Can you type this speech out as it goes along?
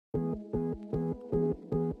Getting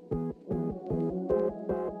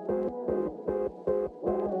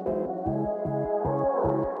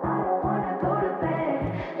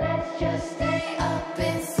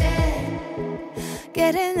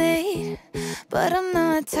late, but I'm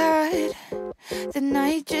not tired. The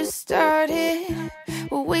night just started.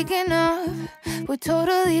 We're waking up, we're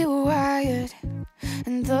totally wired.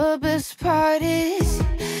 And the best part is,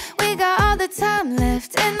 we got all the time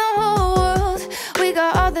left in the whole world. We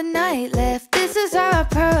got all the night left, this is our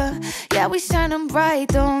pearl. Yeah, we shining bright,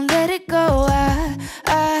 don't let it go out.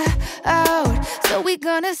 So we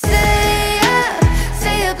gonna stay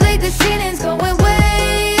up late, the ceiling's going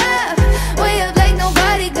way up. Way up like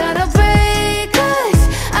nobody gonna break us.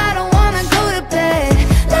 I don't wanna go to bed,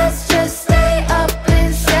 let's just stay up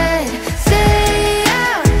instead. Stay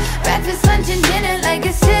out, breakfast, lunch and dinner like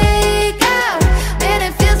it's takeout. Man,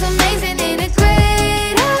 it feels amazing, ain't it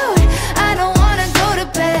great out? I don't wanna go to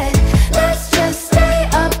bed, let's just stay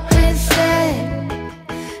up instead.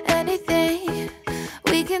 Anything,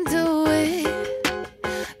 we can do it.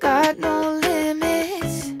 Got no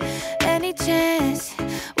limits. Any chance,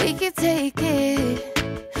 we can take it.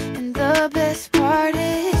 And the best part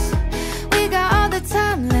is, we got all the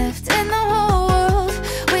time left in the whole world.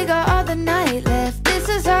 We got all the night left, this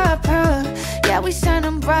is our pearl. Yeah, we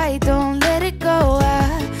shining bright, don't let it go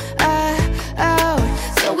out.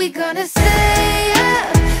 So we gonna stay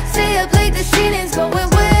up late, the ceiling's going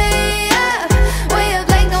way up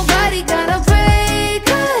like nobody gonna break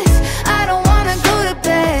us. I don't wanna go to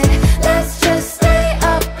bed, let's just stay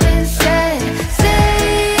up instead.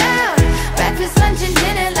 Stay out, breakfast, lunch and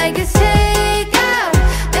dinner like it's takeout.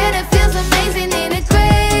 Then it feels amazing, ain't it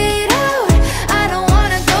great out? I don't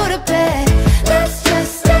wanna go to bed, let's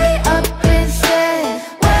just stay up instead.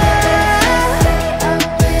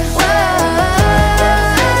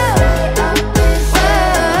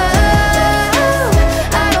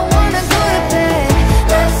 I don't wanna go to bed,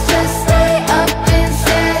 let's just stay up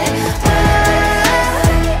instead.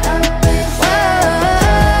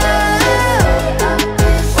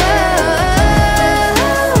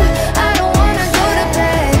 I don't wanna go to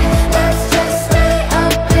bed, let's just stay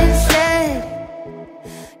up instead.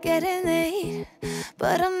 Getting late,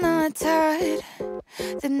 but I'm not tired.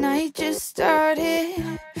 The night just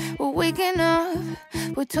started. We're waking up,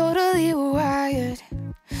 we're totally wired.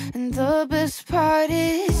 And the best part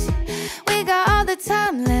is, we got all the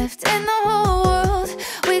time left in the whole world.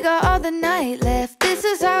 We got all the night left, this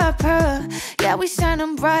is our pearl. Yeah, we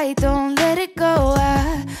shining bright, don't let it go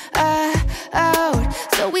out.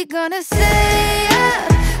 So we gonna stay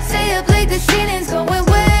up late, the ceiling's going